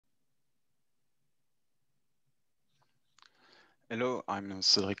Hello, I'm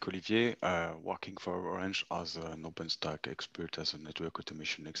Cedric Ollivier, working for Orange as an OpenStack expert, as a network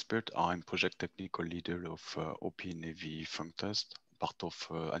automation expert. I'm project technical leader of OpenAV Front Test, part of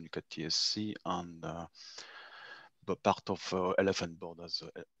Anuket TSC, and but part of Elephant Board as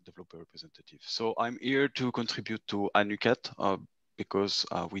a developer representative. So I'm here to contribute to Anuket because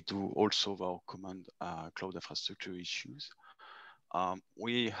we do also our command cloud infrastructure issues.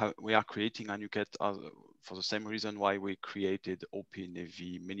 We are creating Anuket for the same reason why we created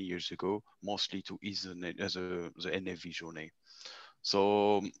OpenAV many years ago, mostly to ease the NAV journey.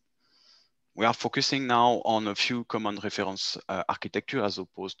 So we are focusing now on a few common reference architecture as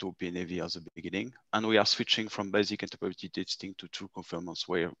opposed to OpenAV as the beginning. And we are switching from basic interoperability testing to true conformance,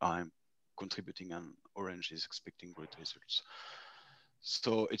 where I'm contributing and Orange is expecting great results.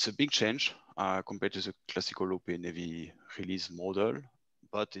 So it's a big change compared to the classical OpenAV release model,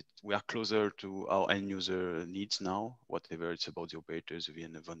 but we are closer to our end user needs now, whatever it's about the operators, the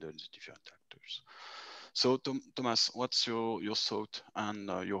VNF vendor, and the different actors. So Thomas, what's your thought and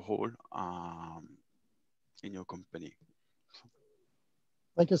your role in your company?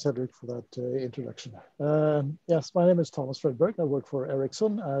 Thank you, Cedric, for that introduction. Yes, my name is Tomas Fredberg. I work for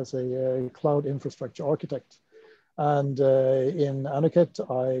Ericsson as a cloud infrastructure architect. And in Anuket,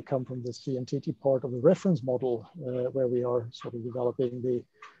 I come from the CNTT part of the reference model, where we are sort of developing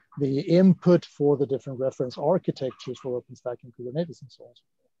the input for the different reference architectures for OpenStack and Kubernetes and so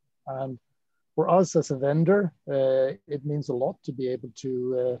on. And for us as a vendor, it means a lot to be able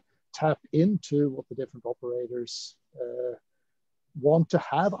to tap into what the different operators want to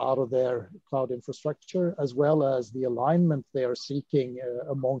have out of their cloud infrastructure, as well as the alignment they are seeking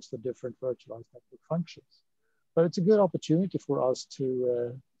amongst the different virtualized network functions. But it's a good opportunity for us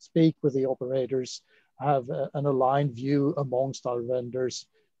to speak with the operators, have an aligned view amongst our vendors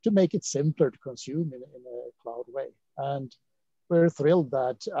to make it simpler to consume in a cloud way. And we're thrilled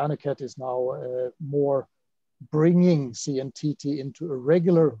that Anuket is now more bringing CNTT into a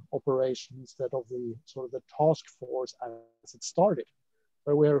regular operation instead of the sort of the task force as it started.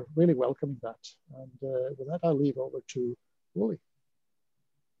 So we're really welcoming that. And with that, I'll leave over to Uli.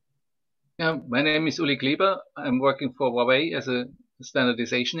 Yeah, my name is Uli Kleber. I'm working for Huawei as a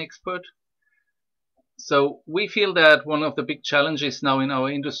standardization expert. So we feel that one of the big challenges now in our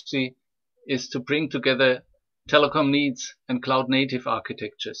industry is to bring together telecom needs and cloud native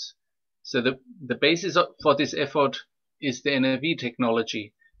architectures. So the basis for this effort is the NFV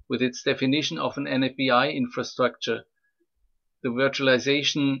technology with its definition of an NFVI infrastructure, the virtualized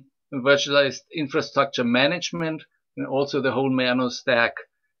infrastructure management, and also the whole Merno stack.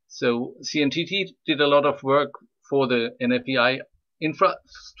 So CNTT did a lot of work for the NFVI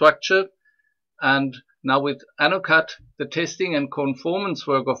infrastructure, and now with Anuket, the testing and conformance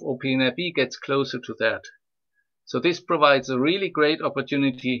work of OpenAV gets closer to that. So this provides a really great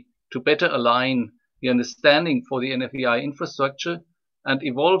opportunity to better align the understanding for the NFVI infrastructure and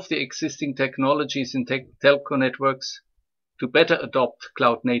evolve the existing technologies in telco networks to better adopt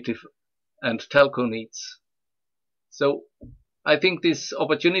cloud native and telco needs. So I think this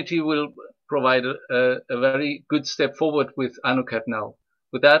opportunity will provide a very good step forward with Anuket now.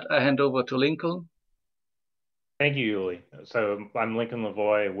 With that, I hand over to Lincoln. Thank you, Uli. So I'm Lincoln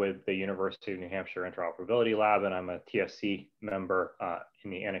Lavoie with the University of New Hampshire InterOperability Lab, and I'm a TSC member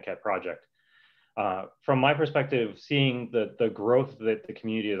in the Anuket project. From my perspective, seeing the growth that the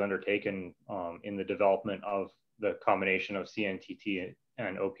community has undertaken in the development of the combination of CNTT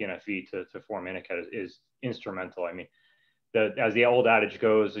and OpenFV to form Anuket is instrumental. I mean, as the old adage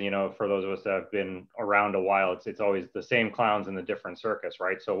goes, you know, for those of us that have been around a while, it's always the same clowns in the different circus,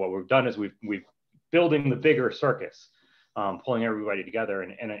 right? So what we've done is we've building the bigger circus, pulling everybody together,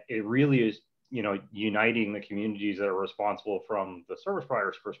 and it really is, you know, uniting the communities that are responsible from the service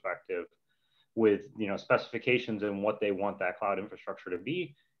provider's perspective with, you know, specifications and what they want that cloud infrastructure to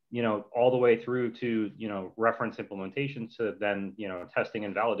be, you know, all the way through to, you know, reference implementations to then, you know, testing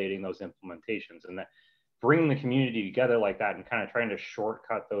and validating those implementations. And that bringing the community together like that and kind of trying to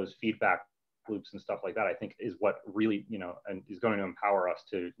shortcut those feedback loops and stuff like that, I think is what really, you know, and is going to empower us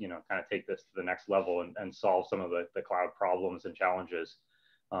to, you know, kind of take this to the next level and solve some of the cloud problems and challenges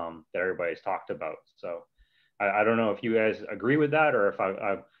that everybody's talked about. So I don't know if you guys agree with that or if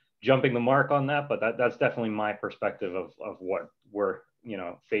I'm jumping the mark on that, but that's definitely my perspective of what we're, you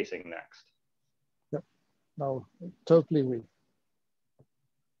know, facing next. Yep, no, totally agree.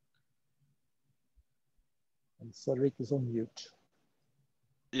 And Cedric is on mute.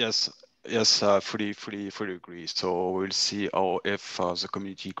 Yes, fully agree. So we'll see how if the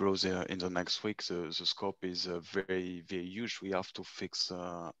community grows in the next week. The scope is very, very huge. We have to fix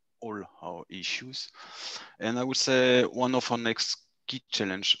all our issues. And I would say one of our next key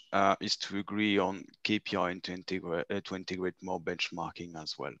challenge is to agree on KPI and to integrate more benchmarking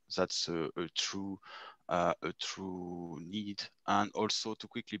as well. That's a true need, and also to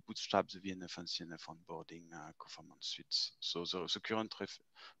quickly bootstrap the VNF and CNF onboarding conformance suites. So the current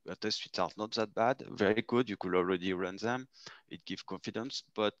test suites are not that bad, very good. You could already run them. It gives confidence,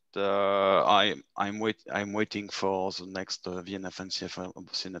 but I'm waiting for the next VNF and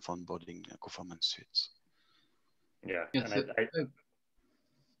CNF onboarding conformance suites. Yeah, yes, and I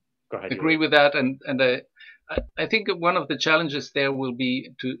go ahead. Agree with that, and I think one of the challenges there will be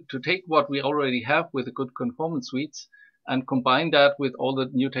to take what we already have with the good conformance suites and combine that with all the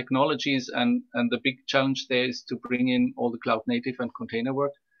new technologies, and the big challenge there is to bring in all the cloud native and container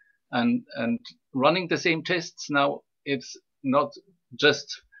work, and running the same tests now. It's not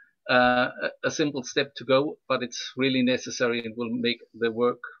just a simple step to go, but it's really necessary and will make the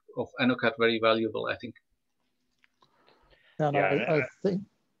work of Anuket very valuable, I think. And yeah, I think,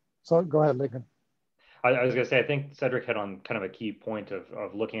 so go ahead, Lincoln. I was going to say, I think Cedric hit on kind of a key point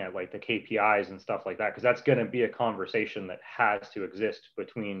of looking at like the KPIs and stuff like that, because that's going to be a conversation that has to exist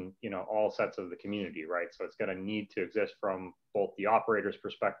between, you know, all sets of the community, right? So it's going to need to exist from both the operator's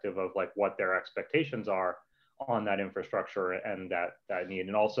perspective of like what their expectations are on that infrastructure and that need,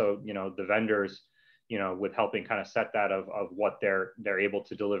 and also, you know, the vendors, you know, with helping kind of set that of what they're able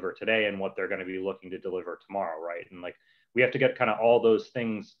to deliver today and what they're going to be looking to deliver tomorrow, right? And like, we have to get kind of all those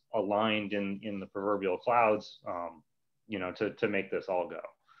things aligned in the proverbial clouds, you know, to make this all go.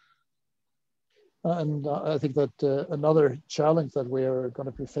 And I think that another challenge that we are going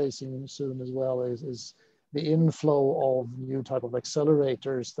to be facing soon as well is the inflow of new type of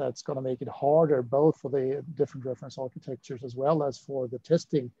accelerators that's going to make it harder both for the different reference architectures as well as for the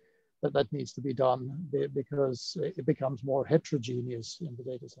testing that needs to be done, because it becomes more heterogeneous in the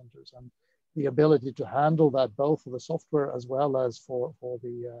data centers. And the ability to handle that both for the software as well as for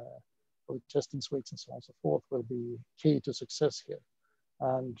the testing suites and so on and so forth will be key to success here.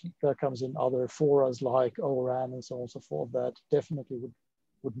 And that comes in other forums like ORAN and so on and so forth that definitely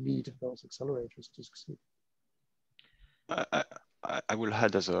would need those accelerators to succeed. I will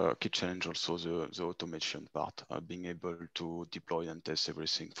add as a key challenge also the automation part, being able to deploy and test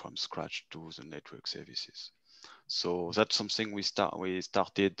everything from scratch to the network services. So that's something we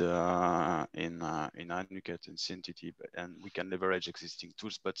started in Anuket and CNTT, and we can leverage existing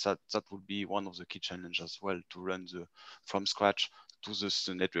tools. But that would be one of the key challenges as well, to run from scratch to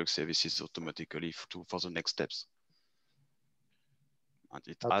the network services automatically for the next steps. And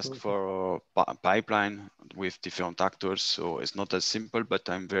it asks for a pipeline with different actors, so it's not as simple. But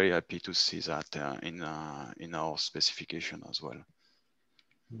I'm very happy to see that in our specification as well.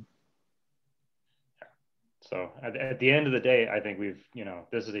 So at the end of the day, I think we've, you know,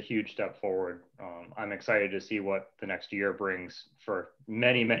 this is a huge step forward. I'm excited to see what the next year brings for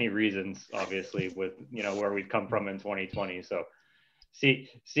many, many reasons, obviously, with, you know, where we've come from in 2020. So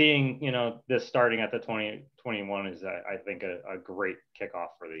seeing, you know, this starting at the 2021 is, I think, a great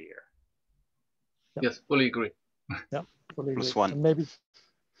kickoff for the year. Yep. Yes, fully agree. Yeah, fully agree. +1. And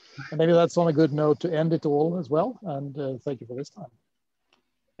maybe that's on a good note to end it all as well. And thank you for this time.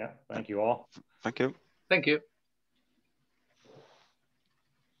 Yeah, thank you all. Thank you. Thank you.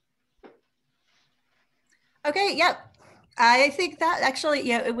 Okay, yeah. I think that actually,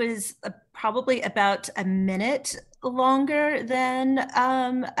 yeah, it was probably about a minute longer than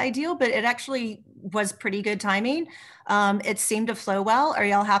ideal, but it actually was pretty good timing. It seemed to flow well. Are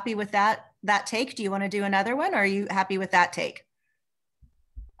y'all happy with that take? Do you want to do another one, or are you happy with that take?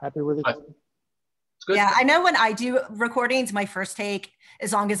 Happy with it. It's good. Yeah, I know when I do recordings, my first take,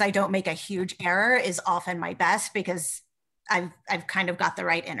 as long as I don't make a huge error, is often my best, because I've kind of got the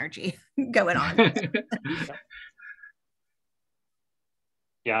right energy going on.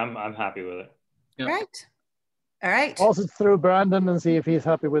 Yeah, I'm happy with it. Yeah. Right. All right. Pass it through Brandon and see if he's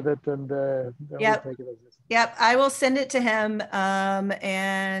happy with it, and yep. we'll take it as is. Yep, I will send it to him.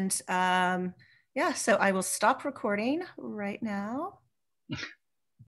 Yeah, so I will stop recording right now.